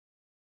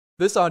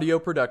This audio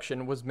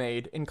production was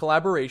made in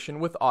collaboration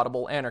with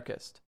Audible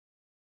Anarchist.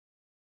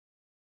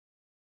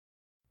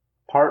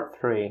 Part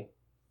 3.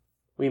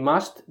 We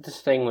must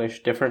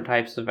distinguish different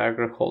types of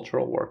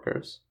agricultural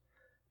workers,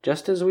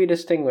 just as we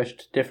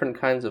distinguished different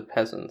kinds of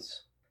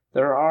peasants.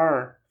 There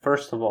are,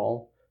 first of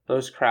all,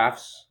 those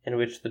crafts in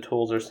which the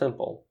tools are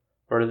simple,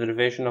 where the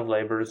division of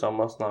labor is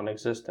almost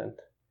non-existent,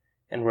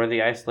 and where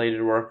the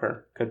isolated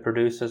worker could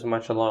produce as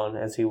much alone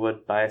as he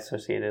would by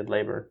associated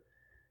labor.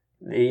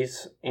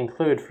 These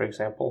include, for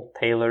example,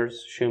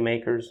 tailors,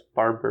 shoemakers,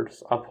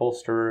 barbers,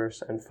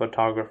 upholsterers, and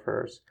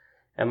photographers.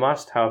 It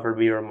must, however,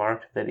 be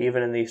remarked that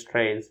even in these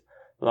trades,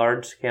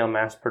 large-scale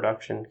mass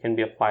production can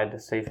be applied to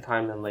save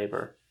time and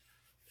labor.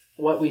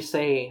 What we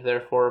say,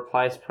 therefore,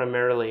 applies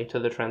primarily to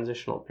the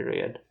transitional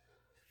period.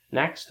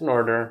 Next in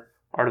order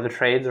are the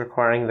trades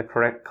requiring the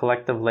correct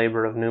collective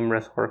labor of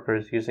numerous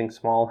workers using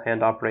small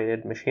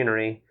hand-operated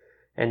machinery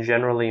and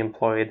generally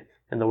employed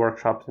in the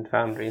workshops and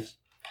foundries,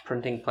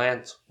 printing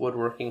plants,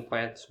 woodworking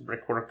plants,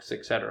 brickworks,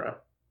 etc.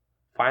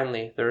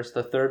 Finally, there is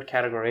the third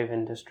category of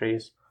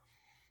industries,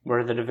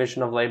 where the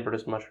division of labor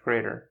is much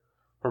greater,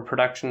 where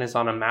production is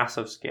on a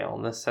massive scale,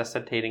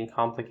 necessitating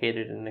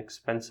complicated and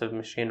expensive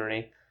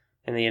machinery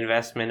and the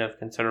investment of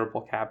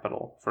considerable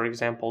capital, for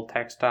example,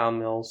 textile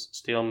mills,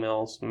 steel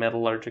mills,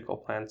 metallurgical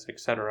plants,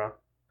 etc.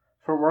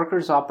 For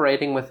workers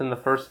operating within the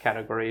first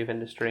category of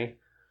industry,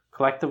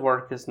 collective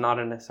work is not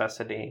a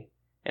necessity,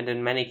 and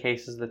in many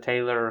cases the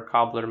tailor or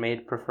cobbler may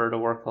prefer to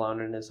work alone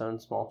in his own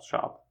small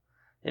shop.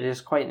 It is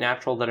quite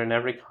natural that in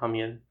every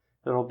commune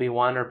there will be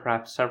one or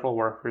perhaps several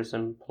workers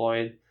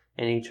employed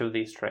in each of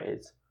these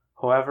trades.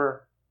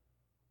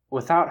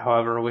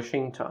 Without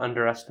wishing to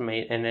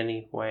underestimate in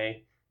any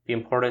way the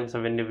importance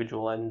of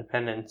individual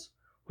independence,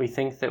 we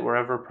think that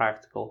wherever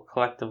practical,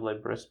 collective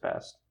labor is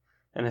best.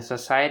 In a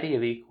society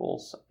of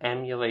equals,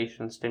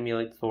 emulation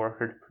stimulates the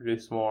worker to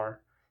produce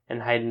more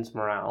and heightens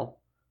morale.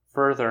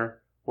 Further,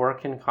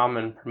 work in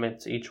common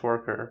permits each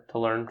worker to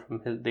learn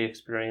from the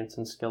experience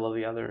and skill of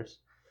the others,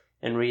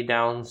 and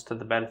redounds to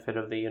the benefit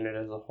of the unit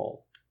as a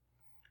whole.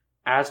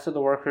 As to the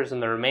workers in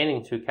the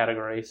remaining two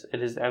categories,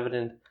 it is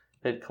evident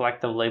that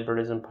collective labor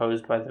is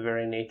imposed by the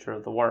very nature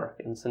of the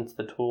work, and since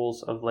the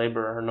tools of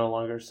labor are no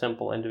longer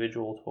simple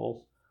individual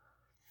tools,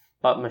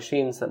 but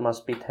machines that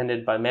must be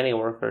tended by many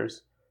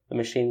workers, the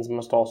machines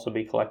must also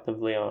be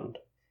collectively owned.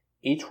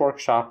 Each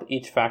workshop,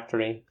 each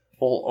factory,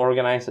 will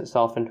organize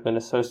itself into an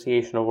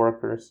association of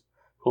workers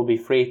who will be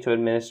free to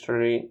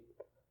administer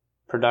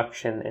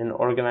production and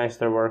organize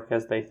their work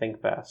as they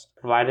think best,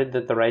 provided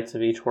that the rights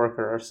of each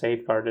worker are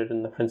safeguarded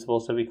and the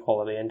principles of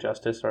equality and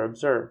justice are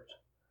observed.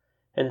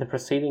 In the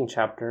preceding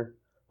chapter,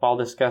 while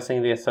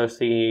discussing the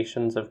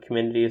associations of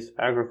communities of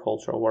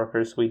agricultural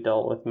workers, we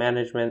dealt with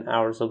management,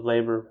 hours of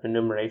labor,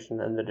 remuneration,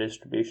 and the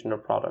distribution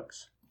of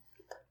products.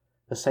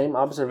 The same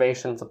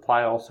observations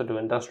apply also to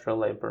industrial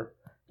labor.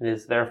 It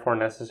is therefore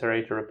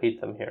necessary to repeat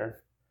them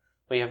here.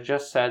 We have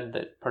just said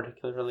that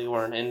particularly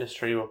where an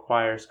industry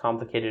requires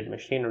complicated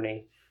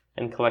machinery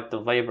and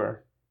collective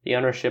labor, the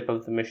ownership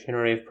of the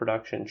machinery of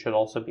production should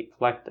also be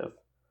collective.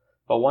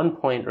 But one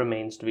point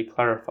remains to be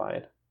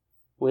clarified.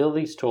 Will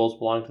these tools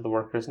belong to the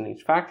workers in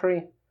each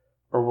factory,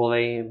 or will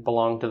they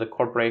belong to the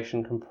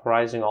corporation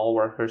comprising all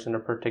workers in a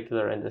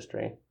particular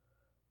industry?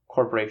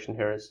 Corporation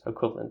here is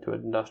equivalent to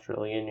an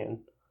industrial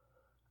union.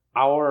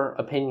 Our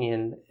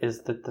opinion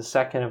is that the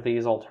second of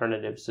these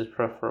alternatives is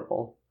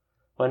preferable.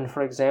 When,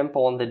 for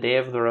example, on the day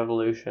of the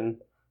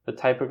Revolution, the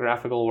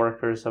typographical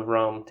workers of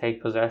Rome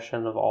take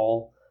possession of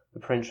all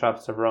the print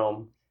shops of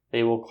Rome,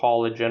 they will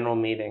call a general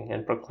meeting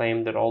and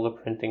proclaim that all the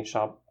printing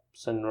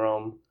shops in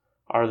Rome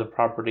are the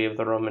property of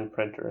the Roman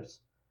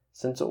printers.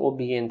 Since it will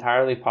be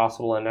entirely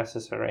possible and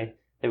necessary,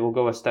 they will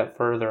go a step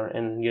further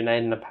and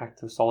unite in a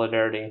pact of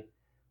solidarity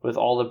with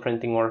all the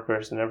printing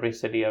workers in every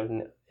city of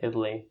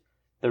Italy.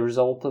 The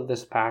result of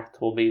this pact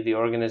will be the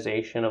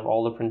organization of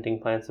all the printing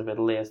plants of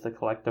Italy as the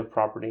collective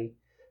property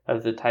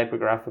of the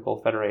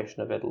Typographical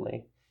Federation of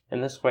Italy.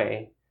 In this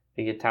way,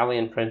 the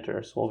Italian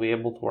printers will be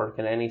able to work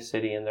in any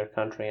city in their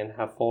country and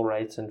have full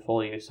rights and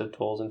full use of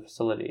tools and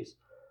facilities.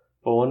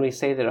 But when we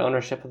say that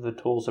ownership of the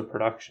tools of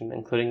production,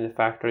 including the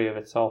factory of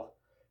itself,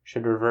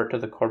 should revert to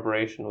the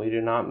corporation, we do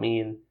not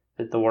mean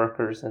that the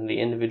workers in the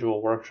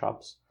individual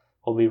workshops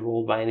will be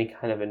ruled by any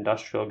kind of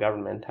industrial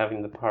government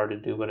having the power to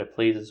do what it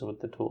pleases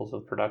with the tools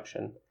of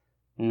production.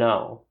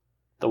 No,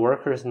 the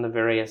workers in the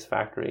various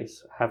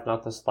factories have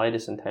not the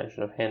slightest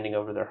intention of handing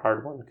over their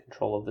hard-won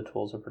control of the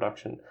tools of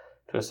production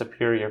to a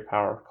superior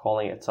power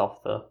calling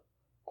itself the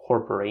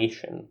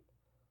corporation.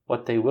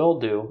 What they will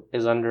do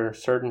is, under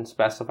certain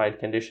specified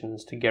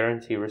conditions, to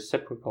guarantee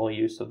reciprocal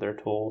use of their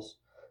tools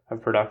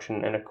of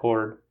production and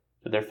accord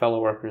to their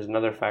fellow workers in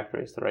other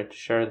factories the right to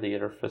share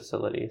their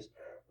facilities,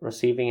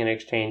 receiving in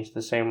exchange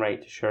the same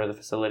right to share the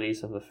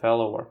facilities of the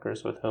fellow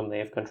workers with whom they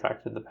have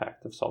contracted the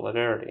pact of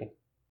solidarity.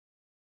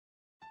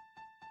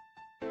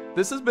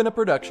 This has been a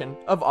production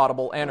of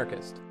Audible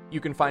Anarchist.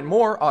 You can find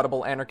more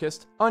Audible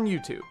Anarchist on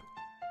YouTube.